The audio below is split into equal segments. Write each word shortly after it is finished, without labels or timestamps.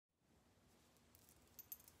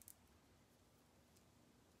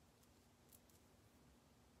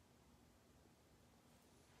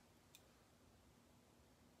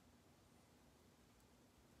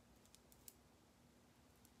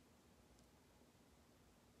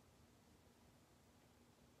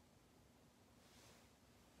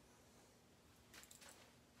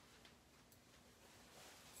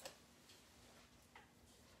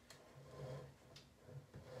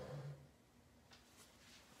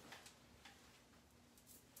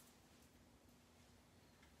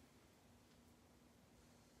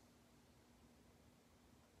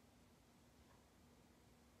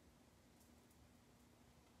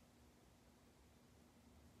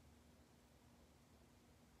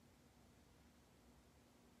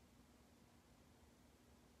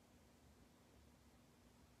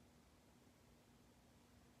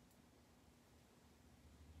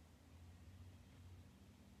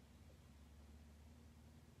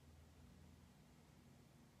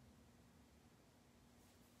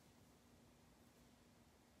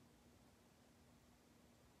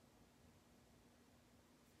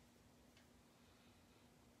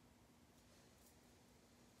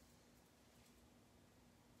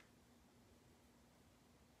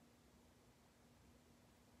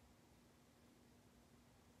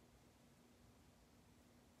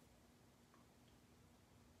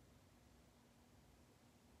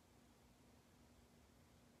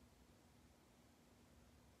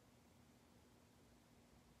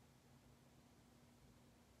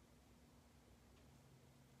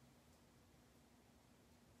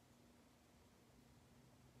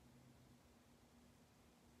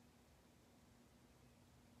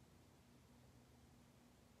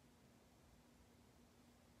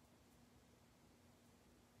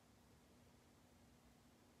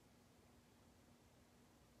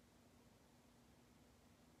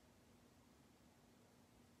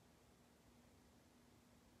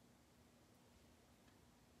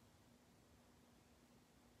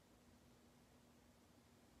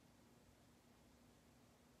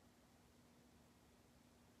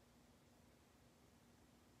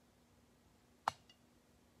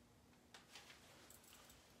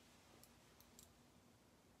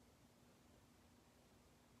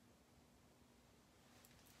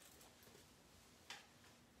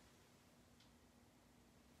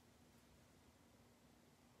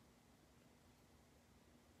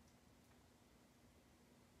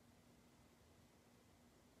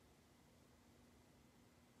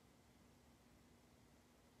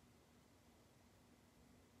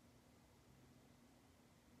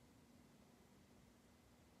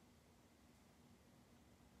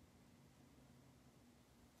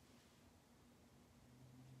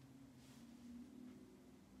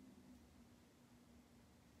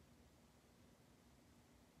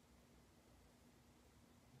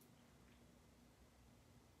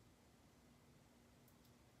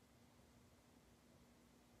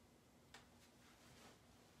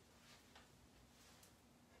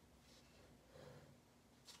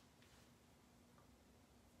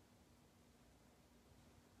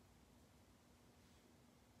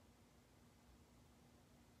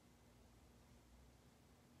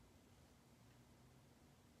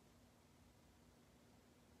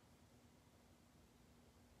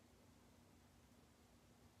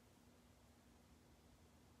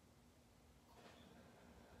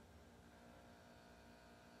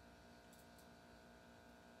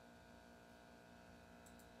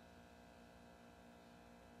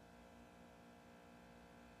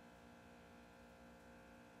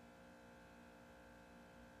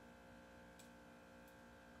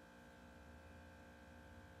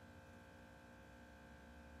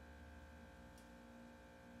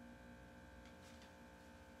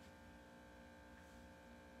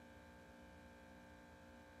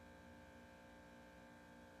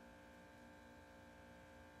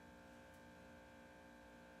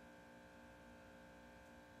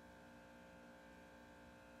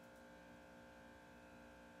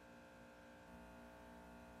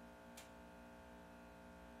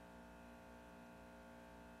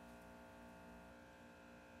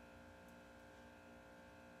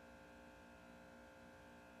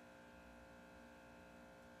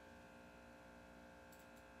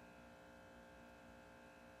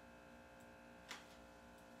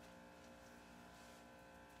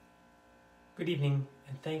Good evening,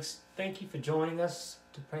 and thank you for joining us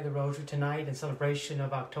to pray the Rosary tonight in celebration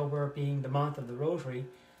of October being the month of the Rosary.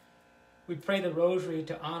 We pray the Rosary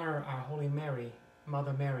to honor our Holy Mary,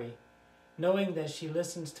 Mother Mary, knowing that she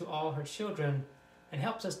listens to all her children and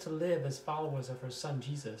helps us to live as followers of her Son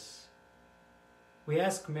Jesus. We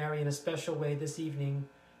ask Mary in a special way this evening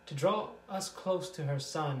to draw us close to her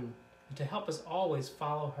Son and to help us always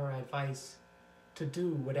follow her advice to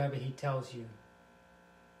do whatever he tells you.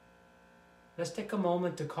 Let's take a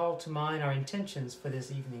moment to call to mind our intentions for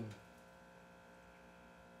this evening.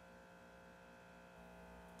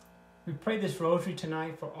 We pray this Rosary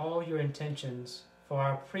tonight for all your intentions, for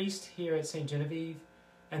our priest here at St. Genevieve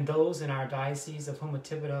and those in our Diocese of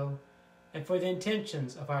Huma-Thibodeau, and for the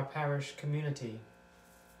intentions of our parish community.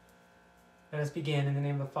 Let us begin in the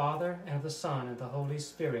name of the Father, and of the Son, and of the Holy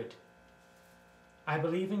Spirit. I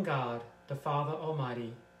believe in God, the Father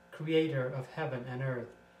Almighty, creator of heaven and earth,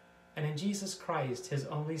 and in Jesus Christ, his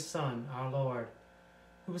only Son, our Lord,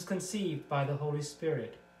 who was conceived by the Holy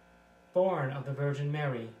Spirit, born of the Virgin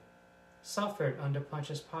Mary, suffered under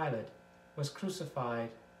Pontius Pilate, was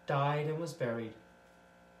crucified, died, and was buried.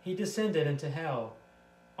 He descended into hell.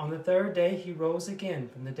 On the third day he rose again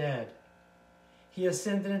from the dead. He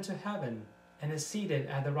ascended into heaven and is seated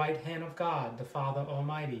at the right hand of God, the Father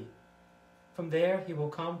Almighty. From there he will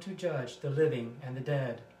come to judge the living and the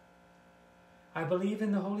dead. I believe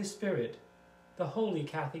in the Holy Spirit, the Holy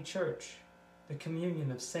Catholic Church, the communion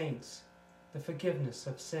of saints, the forgiveness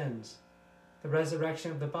of sins, the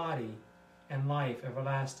resurrection of the body, and life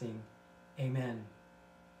everlasting. Amen.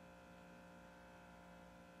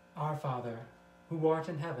 Our Father, who art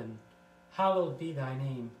in heaven, hallowed be thy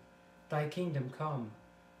name. Thy kingdom come,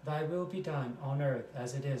 thy will be done on earth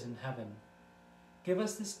as it is in heaven. Give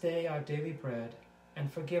us this day our daily bread, and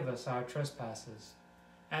forgive us our trespasses,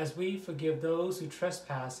 as we forgive those who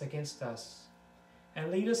trespass against us. And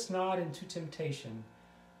lead us not into temptation,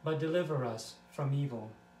 but deliver us from evil.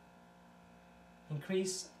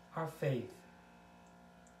 Increase our faith.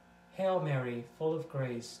 Hail Mary, full of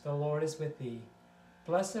grace, the Lord is with thee.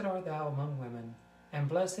 Blessed art thou among women, and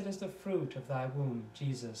blessed is the fruit of thy womb,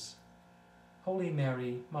 Jesus. Holy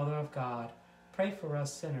Mary, Mother of God, pray for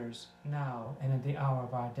us sinners, now and at the hour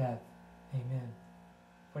of our death. Amen.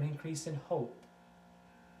 For an increase in hope.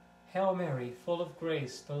 Hail Mary, full of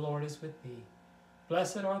grace, the Lord is with thee.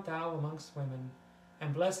 Blessed art thou amongst women,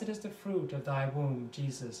 and blessed is the fruit of thy womb,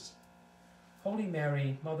 Jesus. Holy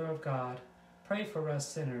Mary, Mother of God, pray for us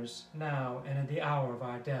sinners, now and at the hour of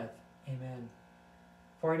our death. Amen.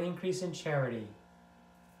 For an increase in charity.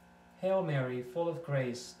 Hail Mary, full of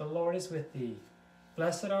grace, the Lord is with thee.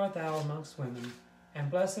 Blessed art thou amongst women, and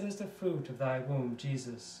blessed is the fruit of thy womb,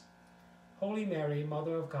 Jesus. Holy Mary,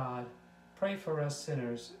 Mother of God, pray for us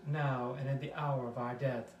sinners, now and at the hour of our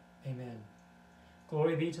death. Amen.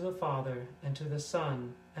 Glory be to the Father, and to the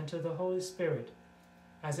Son, and to the Holy Spirit,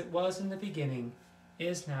 as it was in the beginning,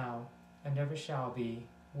 is now, and ever shall be,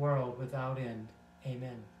 world without end.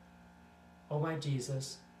 Amen. O my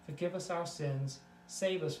Jesus, forgive us our sins,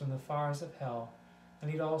 save us from the fires of hell, and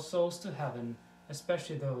lead all souls to heaven,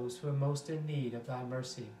 especially those who are most in need of thy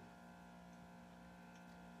mercy.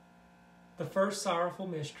 The first sorrowful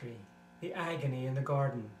mystery, the agony in the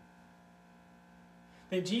garden.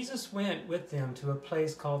 Then Jesus went with them to a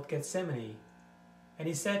place called Gethsemane, and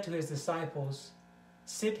he said to his disciples,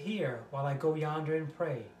 "Sit here while I go yonder and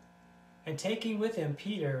pray." And taking with him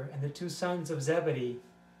Peter and the two sons of Zebedee,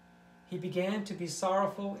 he began to be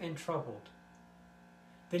sorrowful and troubled.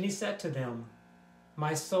 Then he said to them,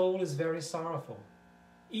 "My soul is very sorrowful,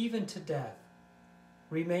 even to death.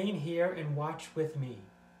 Remain here and watch with me."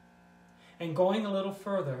 And going a little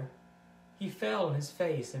further, he fell on his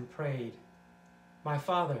face and prayed, "My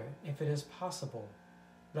Father, if it is possible,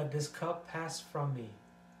 let this cup pass from me.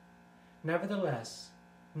 Nevertheless,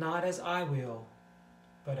 not as I will,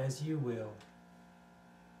 but as you will."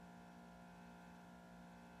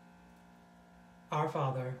 Our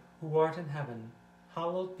Father, who art in heaven,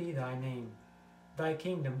 hallowed be thy name. Thy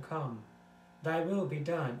kingdom come, thy will be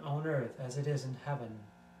done on earth as it is in heaven.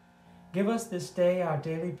 Give us this day our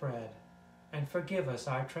daily bread, and forgive us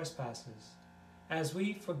our trespasses, as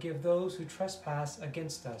we forgive those who trespass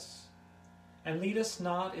against us. And lead us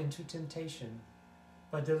not into temptation,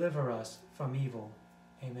 but deliver us from evil.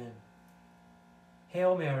 Amen.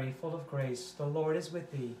 Hail Mary, full of grace, the Lord is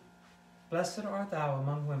with thee. Blessed art thou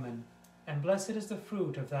among women, and blessed is the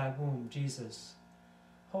fruit of thy womb, Jesus.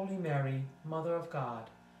 Holy Mary, Mother of God,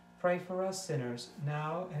 pray for us sinners,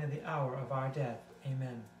 now and at the hour of our death.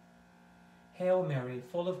 Amen. Hail Mary,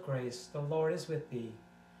 full of grace, the Lord is with thee.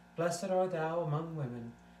 Blessed art thou among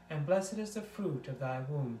women, and blessed is the fruit of thy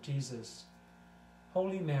womb, Jesus.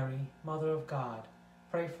 Holy Mary, Mother of God,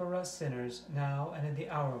 pray for us sinners, now and at the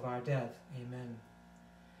hour of our death. Amen.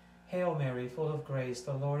 Hail Mary, full of grace,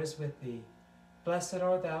 the Lord is with thee. Blessed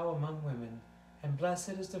art thou among women, and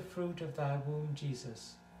blessed is the fruit of thy womb,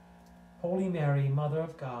 Jesus. Holy Mary, Mother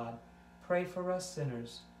of God, pray for us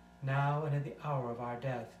sinners, now and at the hour of our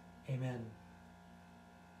death. Amen.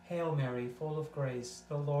 Hail Mary, full of grace,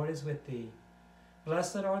 the Lord is with thee.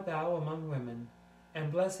 Blessed art thou among women,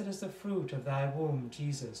 and blessed is the fruit of thy womb,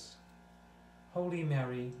 Jesus. Holy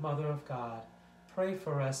Mary, Mother of God, pray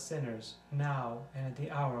for us sinners, now and at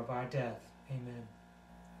the hour of our death. Amen.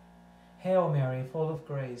 Hail Mary, full of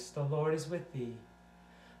grace, the Lord is with thee.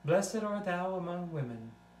 Blessed art thou among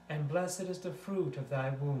women, and blessed is the fruit of thy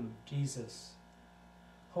womb, Jesus.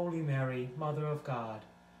 Holy Mary, Mother of God,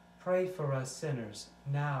 pray for us sinners,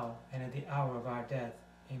 now and at the hour of our death.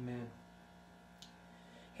 Amen.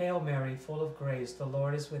 Hail Mary, full of grace, the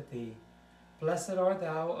Lord is with thee. Blessed art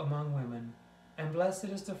thou among women, and blessed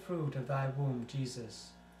is the fruit of thy womb, Jesus.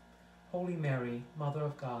 Holy Mary, Mother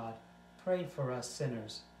of God, pray for us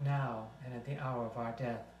sinners, now and at the hour of our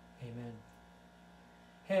death. Amen.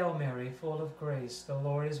 Hail Mary, full of grace, the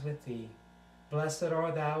Lord is with thee. Blessed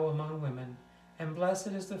art thou among women, and blessed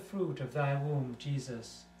is the fruit of thy womb,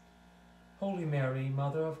 Jesus. Holy Mary,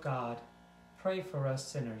 Mother of God, pray for us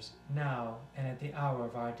sinners, now and at the hour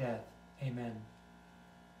of our death. Amen.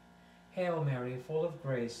 Hail Mary, full of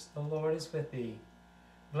grace, the Lord is with thee.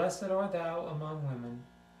 Blessed art thou among women,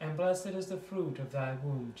 and blessed is the fruit of thy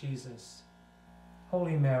womb, Jesus.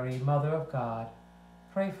 Holy Mary, Mother of God,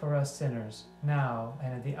 pray for us sinners, now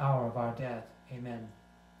and at the hour of our death. Amen.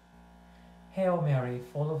 Hail Mary,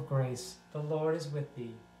 full of grace, the Lord is with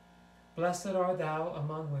thee. Blessed art thou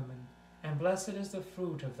among women, and blessed is the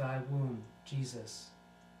fruit of thy womb, Jesus.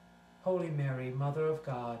 Holy Mary, Mother of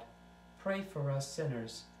God, pray for us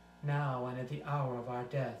sinners, now and at the hour of our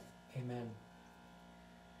death. Amen.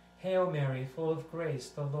 Hail Mary, full of grace,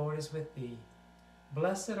 the Lord is with thee.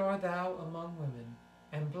 Blessed art thou among women,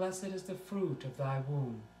 and blessed is the fruit of thy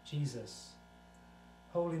womb, Jesus.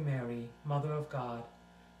 Holy Mary, Mother of God,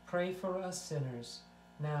 pray for us sinners,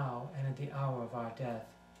 now and at the hour of our death.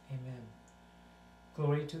 Amen.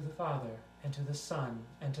 Glory to the Father, and to the Son,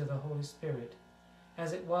 and to the Holy Spirit,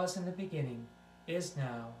 as it was in the beginning, is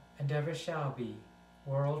now, and ever shall be,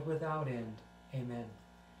 world without end. Amen.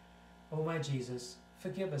 O my Jesus,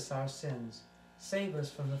 forgive us our sins, save us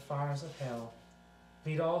from the fires of hell,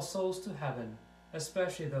 lead all souls to heaven,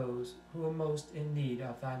 especially those who are most in need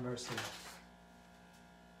of thy mercy.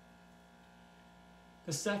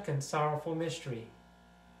 The second sorrowful mystery,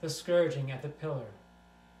 the scourging at the pillar.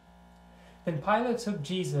 Then Pilate took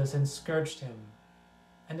Jesus and scourged him,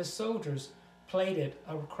 and the soldiers plaited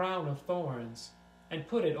a crown of thorns and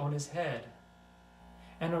put it on his head,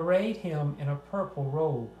 and arrayed him in a purple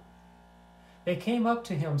robe. They came up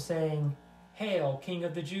to him, saying, Hail, King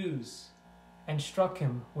of the Jews! And struck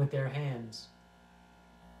him with their hands.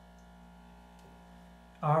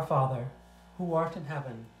 Our Father, who art in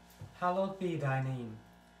heaven, hallowed be thy name.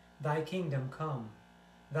 Thy kingdom come,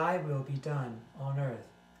 thy will be done on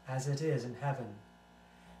earth as it is in heaven.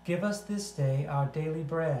 Give us this day our daily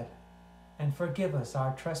bread, and forgive us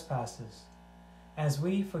our trespasses, as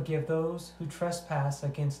we forgive those who trespass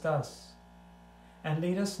against us. And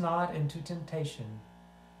lead us not into temptation,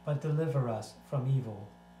 but deliver us from evil.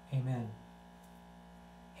 Amen.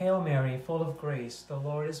 Hail Mary, full of grace, the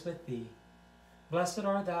Lord is with thee. Blessed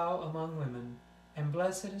art thou among women, and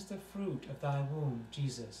blessed is the fruit of thy womb,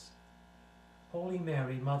 Jesus. Holy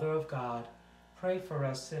Mary, Mother of God, pray for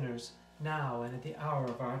us sinners, now and at the hour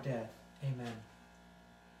of our death. Amen.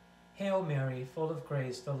 Hail Mary, full of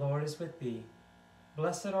grace, the Lord is with thee.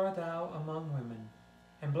 Blessed art thou among women,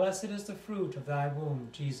 and blessed is the fruit of thy womb,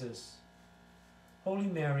 Jesus. Holy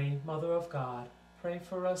Mary, Mother of God, pray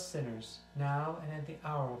for us sinners, now and at the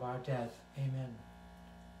hour of our death. Amen.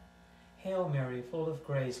 Hail Mary, full of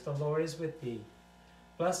grace, the Lord is with thee.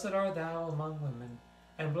 Blessed art thou among women,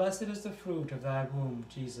 and blessed is the fruit of thy womb,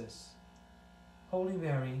 Jesus. Holy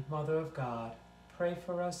Mary, Mother of God, pray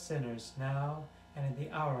for us sinners, now and at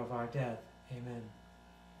the hour of our death. Amen.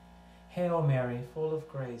 Hail Mary, full of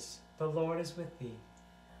grace, the Lord is with thee.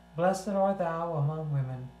 Blessed art thou among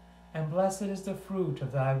women, and blessed is the fruit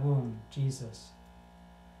of thy womb, Jesus.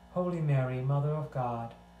 Holy Mary, Mother of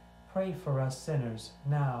God, pray for us sinners,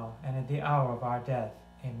 now and at the hour of our death.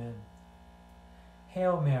 Amen.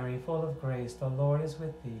 Hail Mary, full of grace, the Lord is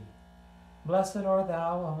with thee. Blessed art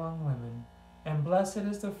thou among women, and blessed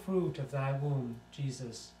is the fruit of thy womb,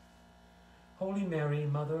 Jesus. Holy Mary,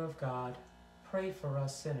 Mother of God, pray for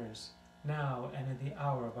us sinners, now and at the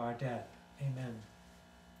hour of our death. Amen.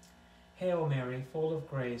 Hail Mary, full of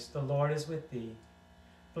grace, the Lord is with thee.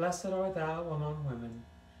 Blessed art thou among women,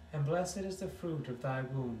 and blessed is the fruit of thy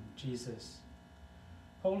womb, Jesus.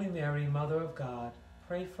 Holy Mary, Mother of God,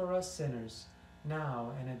 pray for us sinners,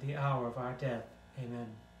 now and at the hour of our death. Amen.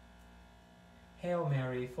 Hail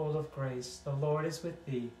Mary, full of grace, the Lord is with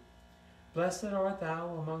thee. Blessed art thou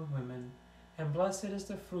among women, and blessed is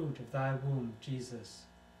the fruit of thy womb, Jesus.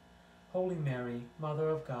 Holy Mary, Mother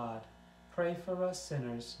of God, pray for us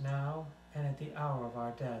sinners, now and at the hour of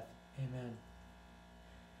our death. Amen.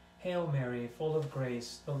 Hail Mary, full of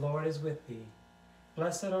grace, the Lord is with thee.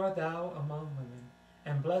 Blessed art thou among women,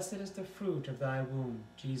 and blessed is the fruit of thy womb,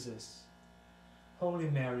 Jesus. Holy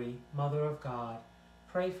Mary, Mother of God,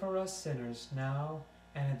 pray for us sinners, now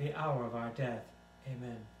and at the hour of our death.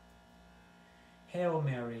 Amen. Hail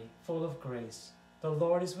Mary, full of grace, the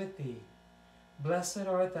Lord is with thee. Blessed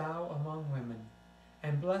art thou among women,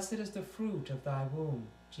 and blessed is the fruit of thy womb,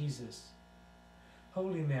 Jesus.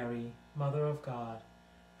 Holy Mary, Mother of God,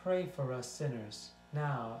 pray for us sinners,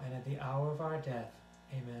 now and at the hour of our death.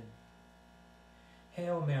 Amen.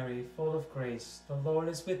 Hail Mary, full of grace, the Lord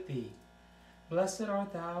is with thee. Blessed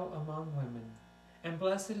art thou among women, and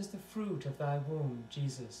blessed is the fruit of thy womb,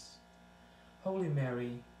 Jesus. Holy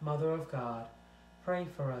Mary, Mother of God, pray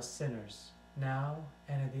for us sinners, now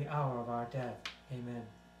and at the hour of our death. Amen.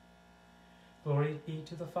 Glory be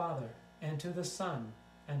to the Father, and to the Son,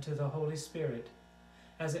 and to the Holy Spirit,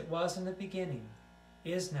 as it was in the beginning,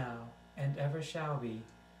 is now, and ever shall be,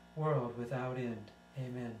 world without end.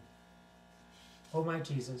 Amen. O my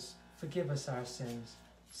Jesus, forgive us our sins,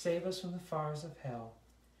 save us from the fires of hell,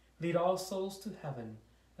 lead all souls to heaven,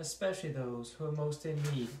 especially those who are most in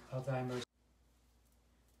need of thy mercy.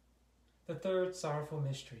 The third sorrowful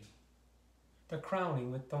mystery, the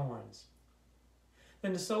crowning with thorns.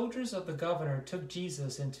 Then the soldiers of the governor took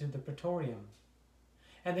Jesus into the praetorium,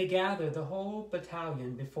 and they gathered the whole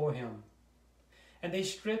battalion before him. And they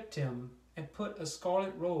stripped him and put a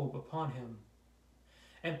scarlet robe upon him,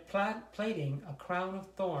 and plaiting a crown of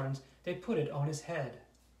thorns, they put it on his head,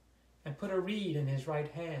 and put a reed in his right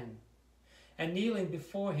hand. And kneeling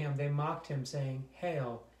before him, they mocked him, saying,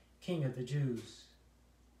 Hail, King of the Jews!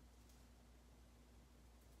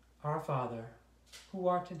 Our Father, who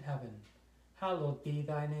art in heaven, hallowed be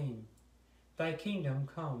thy name. Thy kingdom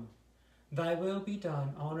come, thy will be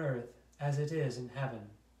done on earth as it is in heaven.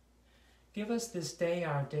 Give us this day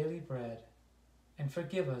our daily bread, and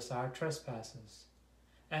forgive us our trespasses,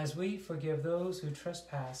 as we forgive those who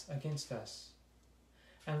trespass against us.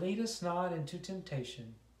 And lead us not into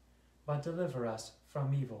temptation, but deliver us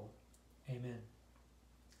from evil. Amen.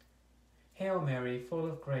 Hail Mary, full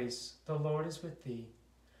of grace, the Lord is with thee.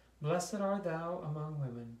 Blessed art thou among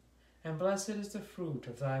women, and blessed is the fruit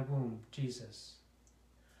of thy womb, Jesus.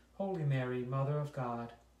 Holy Mary, Mother of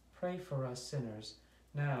God, pray for us sinners,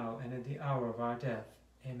 now and at the hour of our death.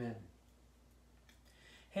 Amen.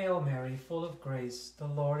 Hail Mary, full of grace, the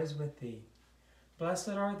Lord is with thee. Blessed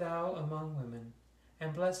art thou among women,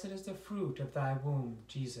 and blessed is the fruit of thy womb,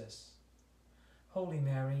 Jesus. Holy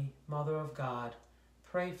Mary, Mother of God,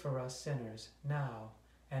 pray for us sinners, now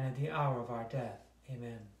and at the hour of our death.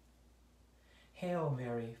 Amen. Hail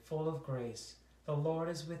Mary, full of grace, the Lord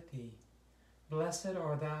is with thee. Blessed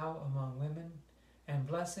art thou among women, and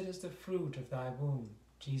blessed is the fruit of thy womb,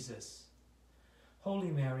 Jesus. Holy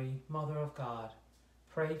Mary, Mother of God,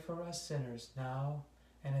 pray for us sinners now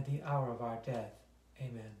and at the hour of our death.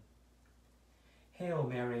 Amen. Hail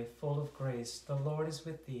Mary, full of grace, the Lord is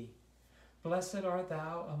with thee. Blessed art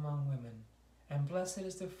thou among women, and blessed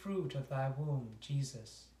is the fruit of thy womb,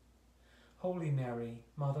 Jesus. Holy Mary,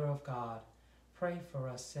 Mother of God, pray for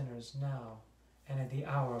us sinners now and at the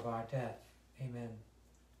hour of our death. Amen.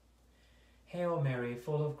 Hail Mary,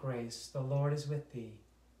 full of grace, the Lord is with thee.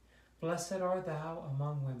 Blessed art thou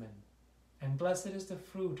among women, and blessed is the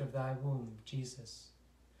fruit of thy womb, Jesus.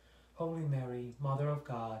 Holy Mary, Mother of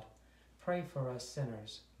God, pray for us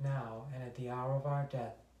sinners, now and at the hour of our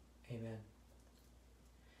death. Amen.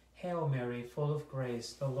 Hail Mary, full of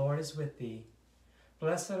grace, the Lord is with thee.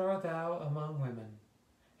 Blessed art thou among women,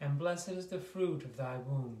 and blessed is the fruit of thy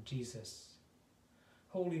womb, Jesus.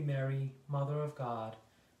 Holy Mary, Mother of God,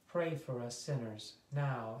 pray for us sinners,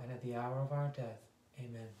 now and at the hour of our death.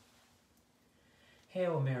 Amen.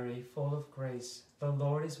 Hail Mary, full of grace, the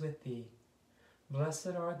Lord is with thee.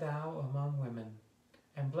 Blessed art thou among women,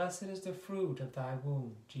 and blessed is the fruit of thy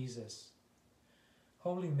womb, Jesus.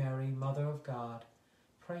 Holy Mary, Mother of God,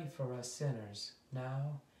 pray for us sinners,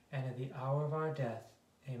 now and at the hour of our death.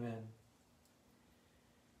 Amen.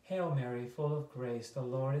 Hail Mary, full of grace, the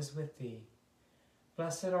Lord is with thee.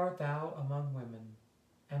 Blessed art thou among women,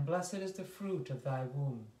 and blessed is the fruit of thy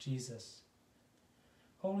womb, Jesus.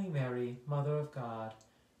 Holy Mary, Mother of God,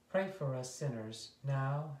 pray for us sinners,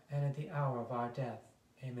 now and at the hour of our death.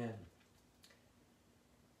 Amen.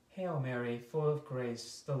 Hail Mary, full of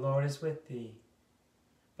grace, the Lord is with thee.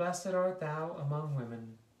 Blessed art thou among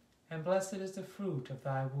women, and blessed is the fruit of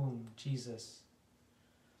thy womb, Jesus.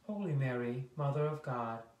 Holy Mary, Mother of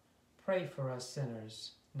God, pray for us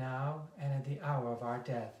sinners, now and at the hour of our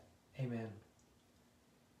death. Amen.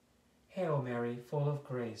 Hail Mary, full of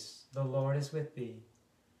grace, the Lord is with thee.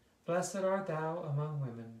 Blessed art thou among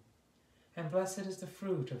women, and blessed is the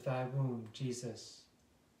fruit of thy womb, Jesus.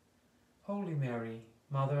 Holy Mary,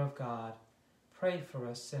 Mother of God, pray for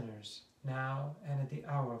us sinners, now and at the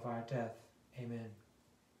hour of our death. Amen.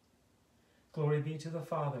 Glory be to the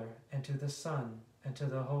Father, and to the Son, and to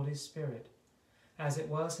the Holy Spirit, as it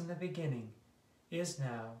was in the beginning, is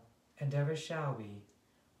now, and ever shall be,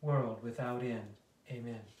 world without end.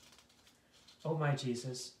 Amen. O my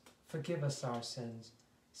Jesus, forgive us our sins,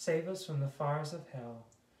 save us from the fires of hell,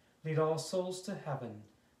 lead all souls to heaven,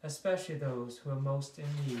 especially those who are most in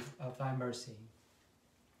need of thy mercy.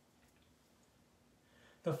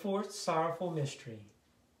 The fourth sorrowful mystery,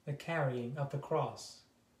 the carrying of the cross.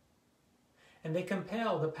 And they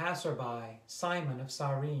compelled the passerby, Simon of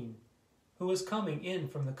Cyrene, who was coming in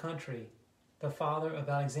from the country, the father of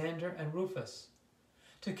Alexander and Rufus,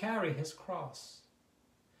 to carry his cross.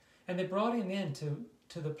 And they brought him in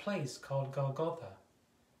to the place called Golgotha,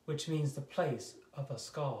 which means the place of a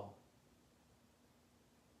skull.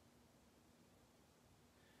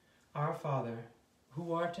 Our Father,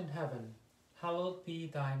 who art in heaven, hallowed be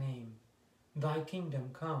thy name. Thy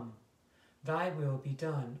kingdom come, thy will be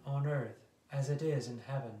done on earth as it is in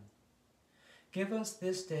heaven. Give us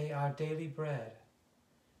this day our daily bread,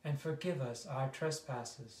 and forgive us our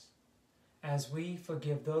trespasses, as we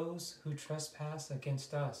forgive those who trespass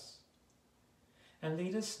against us. And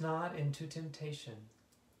lead us not into temptation,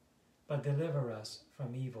 but deliver us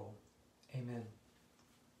from evil. Amen.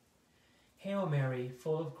 Hail Mary,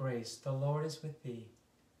 full of grace, the Lord is with thee.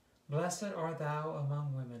 Blessed art thou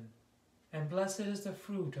among women, and blessed is the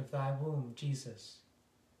fruit of thy womb, Jesus.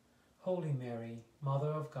 Holy Mary, Mother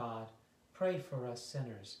of God, pray for us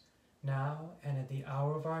sinners, now and at the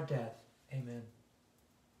hour of our death. Amen.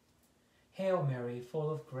 Hail Mary, full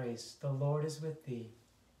of grace, the Lord is with thee.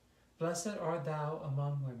 Blessed art thou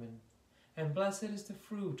among women, and blessed is the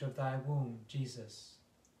fruit of thy womb, Jesus.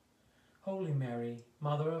 Holy Mary,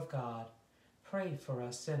 Mother of God, pray for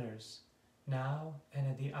us sinners, now and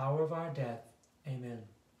at the hour of our death. Amen.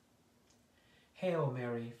 Hail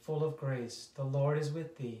Mary, full of grace, the Lord is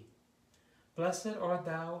with thee. Blessed art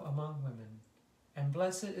thou among women, and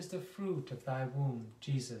blessed is the fruit of thy womb,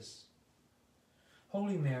 Jesus.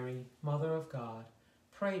 Holy Mary, Mother of God,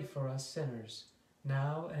 pray for us sinners,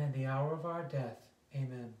 now and at the hour of our death.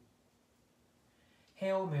 Amen.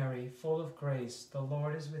 Hail Mary, full of grace, the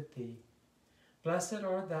Lord is with thee. Blessed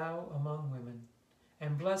art thou among women,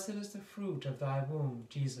 and blessed is the fruit of thy womb,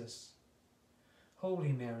 Jesus.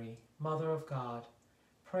 Holy Mary, Mother of God,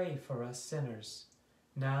 pray for us sinners,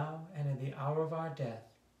 now and at the hour of our death.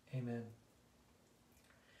 Amen.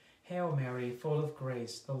 Hail Mary, full of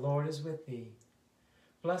grace, the Lord is with thee.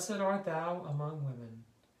 Blessed art thou among women,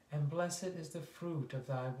 and blessed is the fruit of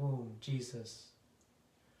thy womb, Jesus.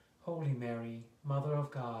 Holy Mary, Mother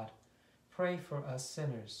of God, pray for us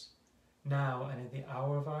sinners, now and at the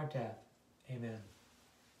hour of our death. Amen.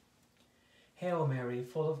 Hail Mary,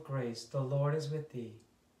 full of grace, the Lord is with thee.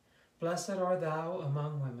 Blessed art thou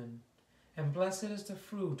among women, and blessed is the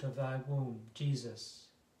fruit of thy womb, Jesus.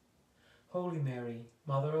 Holy Mary,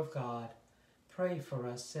 Mother of God, pray for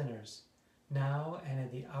us sinners, now and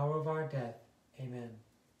at the hour of our death. Amen.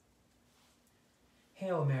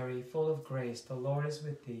 Hail Mary, full of grace, the Lord is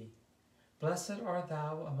with thee. Blessed art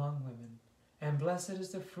thou among women, and blessed is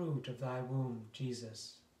the fruit of thy womb,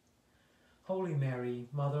 Jesus. Holy Mary,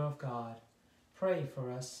 Mother of God, pray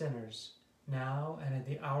for us sinners, now and at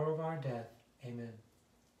the hour of our death. Amen.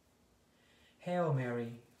 Hail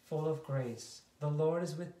Mary, full of grace, the Lord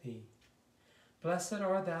is with thee. Blessed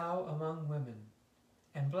art thou among women,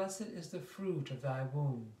 and blessed is the fruit of thy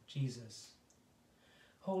womb, Jesus.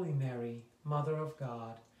 Holy Mary, Mother of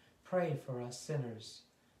God, pray for us sinners,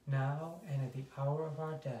 now and at the hour of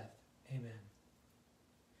our death. Amen.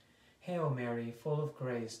 Hail Mary, full of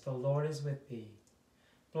grace, the Lord is with thee.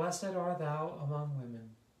 Blessed art thou among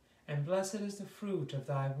women, and blessed is the fruit of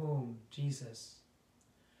thy womb, Jesus.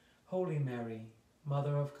 Holy Mary,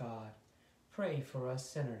 Mother of God, pray for us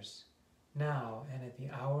sinners, now and at the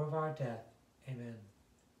hour of our death. Amen.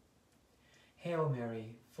 Hail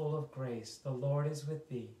Mary, full of grace, the Lord is with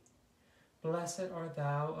thee. Blessed art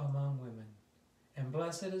thou among women, and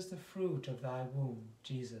blessed is the fruit of thy womb,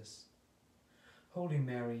 Jesus. Holy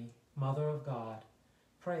Mary, Mother of God,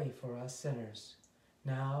 pray for us sinners,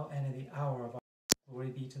 now and at the hour of our death. Glory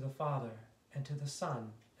be to the Father, and to the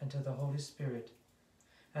Son, and to the Holy Spirit,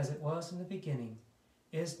 as it was in the beginning,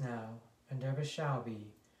 is now, and ever shall be,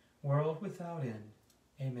 world without end.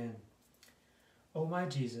 Amen. O my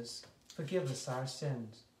Jesus, forgive us our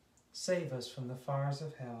sins, save us from the fires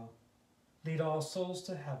of hell, lead all souls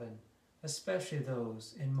to heaven, especially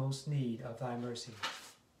those in most need of thy mercy.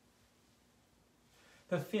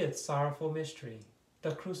 The fifth sorrowful mystery,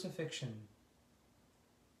 the crucifixion.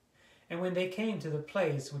 And when they came to the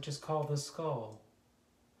place which is called the skull,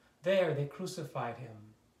 there they crucified him,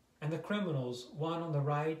 and the criminals, one on the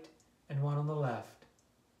right and one on the left.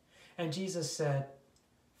 And Jesus said,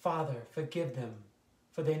 Father, forgive them,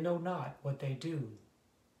 for they know not what they do.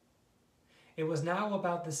 It was now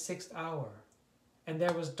about the 6th hour, and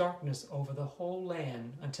there was darkness over the whole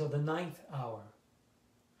land until the 9th hour,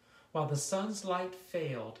 while the sun's light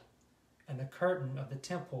failed, and the curtain of the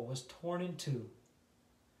temple was torn in two.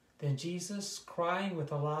 Then Jesus, crying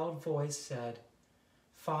with a loud voice, said,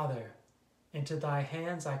 Father, into thy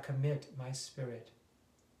hands I commit my spirit.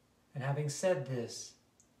 And having said this,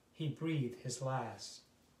 he breathed his last.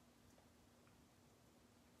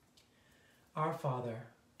 Our Father,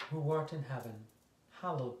 who art in heaven,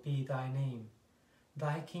 hallowed be thy name.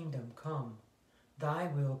 Thy kingdom come, thy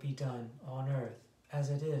will be done on earth as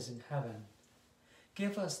it is in heaven.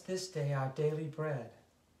 Give us this day our daily bread,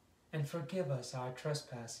 and forgive us our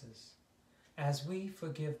trespasses, as we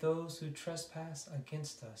forgive those who trespass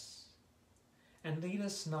against us. And lead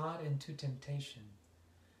us not into temptation,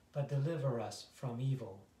 but deliver us from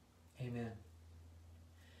evil. Amen.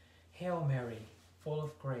 Hail Mary, full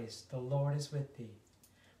of grace, the Lord is with thee.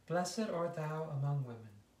 Blessed art thou among women,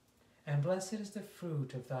 and blessed is the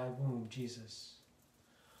fruit of thy womb, Jesus.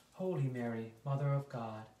 Holy Mary, Mother of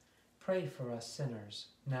God, pray for us sinners,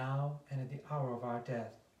 now and at the hour of our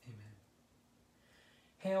death. Amen.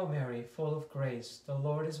 Hail Mary, full of grace, the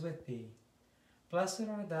Lord is with thee. Blessed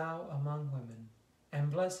art thou among women,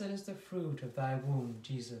 and blessed is the fruit of thy womb,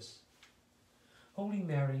 Jesus. Holy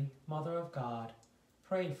Mary, Mother of God,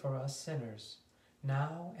 pray for us sinners,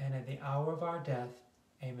 now and at the hour of our death.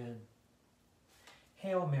 Amen.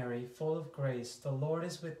 Hail Mary, full of grace, the Lord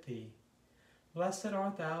is with thee. Blessed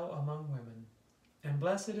art thou among women, and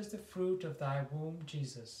blessed is the fruit of thy womb,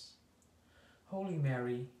 Jesus. Holy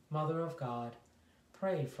Mary, Mother of God,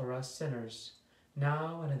 pray for us sinners,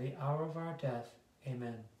 now and at the hour of our death.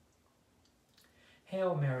 Amen.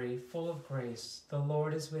 Hail Mary, full of grace, the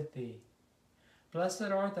Lord is with thee. Blessed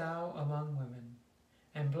art thou among women,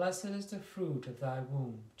 and blessed is the fruit of thy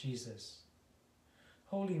womb, Jesus.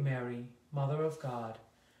 Holy Mary, Mother of God,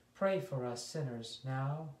 pray for us sinners,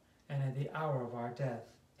 now and at the hour of our death.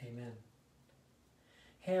 Amen.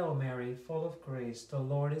 Hail Mary, full of grace, the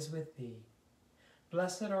Lord is with thee.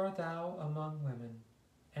 Blessed art thou among women,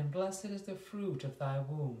 and blessed is the fruit of thy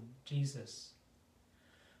womb, Jesus.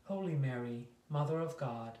 Holy Mary, Mother of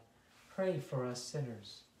God, pray for us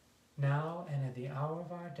sinners, now and at the hour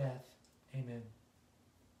of our death. Amen.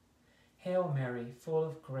 Hail Mary, full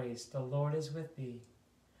of grace, the Lord is with thee.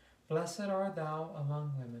 Blessed art thou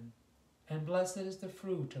among women, and blessed is the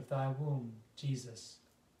fruit of thy womb, Jesus.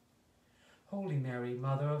 Holy Mary,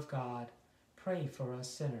 Mother of God, pray for us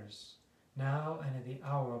sinners, now and at the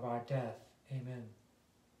hour of our death. Amen.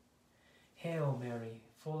 Hail Mary,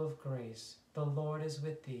 full of grace, the Lord is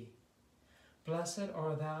with thee. Blessed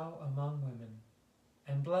art thou among women,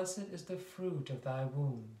 and blessed is the fruit of thy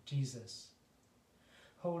womb, Jesus.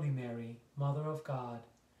 Holy Mary, Mother of God,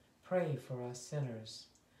 pray for us sinners,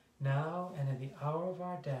 now and at the hour of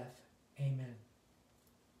our death. Amen.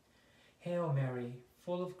 Hail Mary,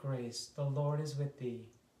 full of grace, the Lord is with thee.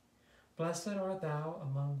 Blessed art thou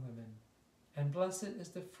among women, and blessed is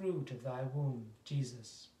the fruit of thy womb,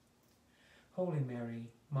 Jesus. Holy Mary,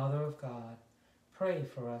 Mother of God, pray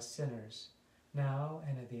for us sinners, now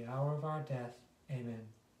and at the hour of our death. Amen.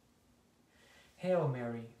 Hail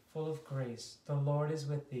Mary, full of grace, the Lord is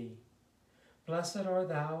with thee. Blessed art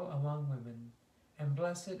thou among women, and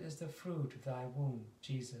blessed is the fruit of thy womb,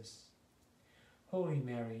 Jesus. Holy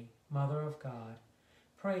Mary, Mother of God,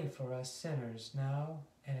 pray for us sinners, now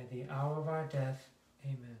and at the hour of our death.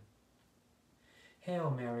 Amen.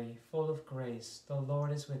 Hail Mary, full of grace, the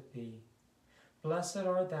Lord is with thee. Blessed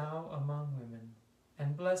art thou among women,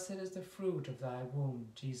 and blessed is the fruit of thy womb,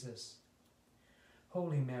 Jesus.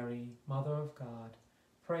 Holy Mary, Mother of God,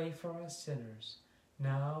 pray for us sinners,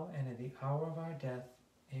 now and at the hour of our death.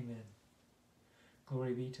 Amen.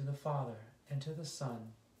 Glory be to the Father, and to the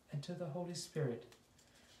Son, and to the Holy Spirit,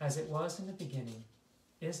 as it was in the beginning,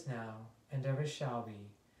 is now, and ever shall be,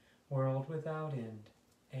 world without end.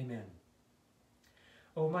 Amen.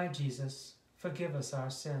 O my Jesus, forgive us our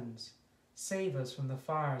sins, save us from the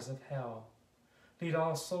fires of hell, lead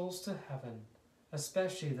all souls to heaven,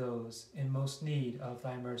 especially those in most need of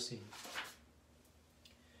thy mercy.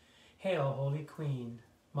 Hail, Holy Queen,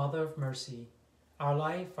 Mother of Mercy, our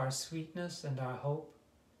life, our sweetness, and our hope.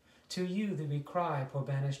 To you do we cry, poor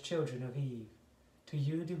banished children of Eve. To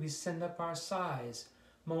you do we send up our sighs,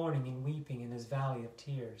 mourning and weeping in this valley of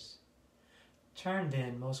tears. Turn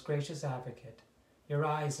then, most gracious Advocate, your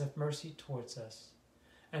eyes of mercy towards us,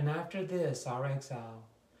 and after this our exile,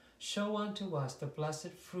 show unto us the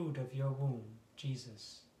blessed fruit of your womb,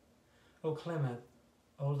 Jesus. O clement,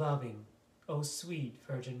 O loving, O sweet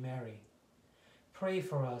Virgin Mary, pray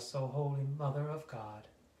for us, O Holy Mother of God,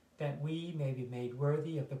 that we may be made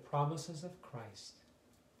worthy of the promises of Christ.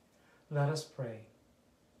 Let us pray.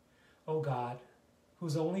 O God,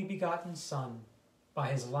 whose only begotten Son,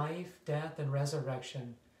 by his life, death, and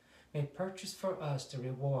resurrection, may purchase for us the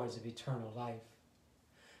rewards of eternal life,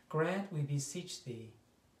 grant, we beseech thee,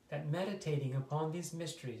 that meditating upon these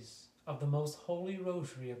mysteries of the most holy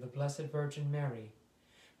Rosary of the Blessed Virgin Mary,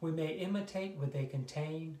 we may imitate what they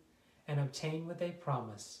contain and obtain what they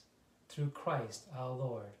promise, through Christ our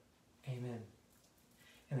Lord. Amen.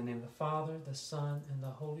 In the name of the Father, the Son, and the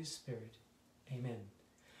Holy Spirit. Amen.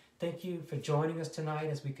 Thank you for joining us tonight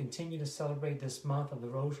as we continue to celebrate this month of the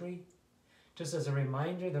Rosary. Just as a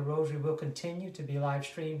reminder, the Rosary will continue to be live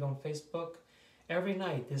streamed on Facebook every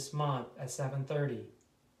night this month at 7:30.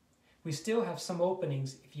 We still have some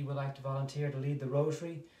openings if you would like to volunteer to lead the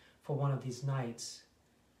Rosary for one of these nights.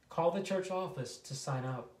 Call the church office to sign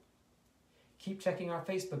up. Keep checking our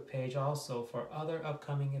Facebook page also for other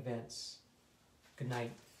upcoming events. Good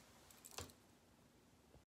night.